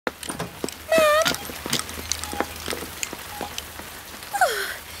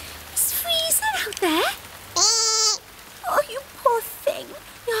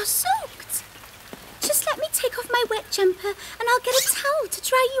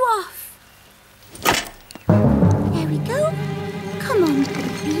dry you off. There we go. Come on,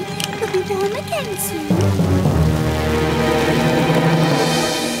 baby. You'll be warm again soon.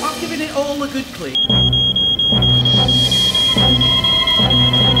 I'm giving it all a good clean.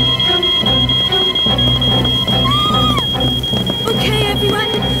 Okay,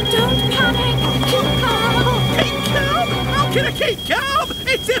 everyone, don't panic. Keep calm. Keep calm? How can I keep calm?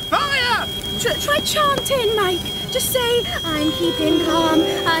 It's a fire! Try chanting, Mike. Just say, I'm keeping calm,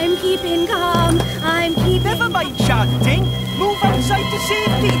 I'm keeping calm, I'm keeping... Never mind chanting. Move outside to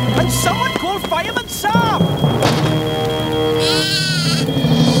safety and someone call Fireman Sam.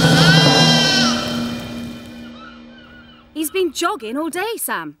 He's been jogging all day,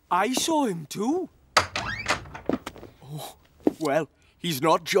 Sam. I saw him too. Oh, well, he's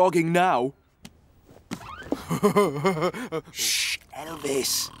not jogging now. Shh,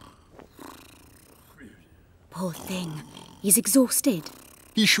 Elvis. Poor thing. He's exhausted.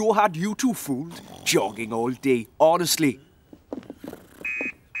 He sure had you two fooled. Jogging all day, honestly.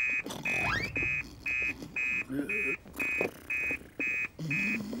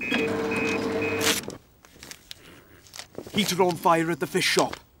 Heater on fire at the fish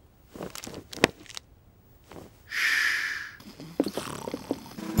shop.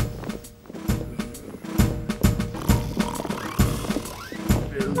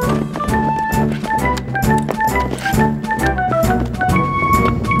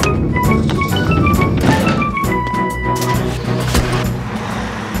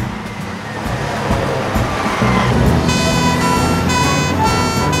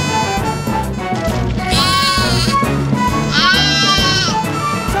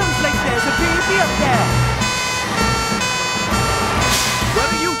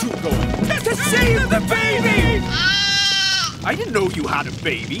 I didn't know you had a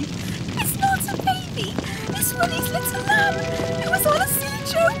baby. It's not a baby. It's Willie's little lamb. It was all a silly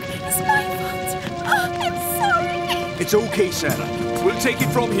joke. It's my fault. Oh, I'm sorry. It's okay, Sarah. We'll take it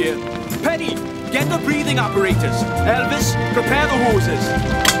from here. Penny, get the breathing apparatus. Elvis, prepare the hoses.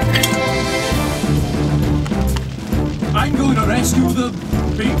 I'm going to rescue the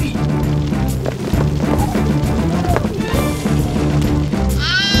baby.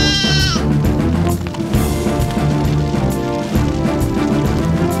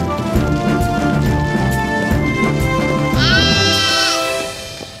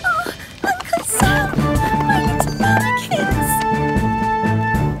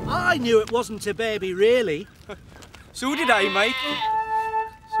 It wasn't a baby, really. So did I, Mike.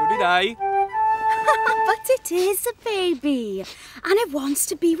 So did I. But it is a baby, and it wants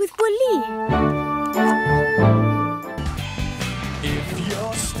to be with Wooly. If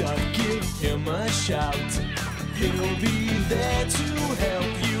you're stuck, give him a shout. He'll be there to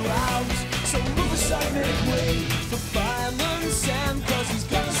help you out. So move aside, make way for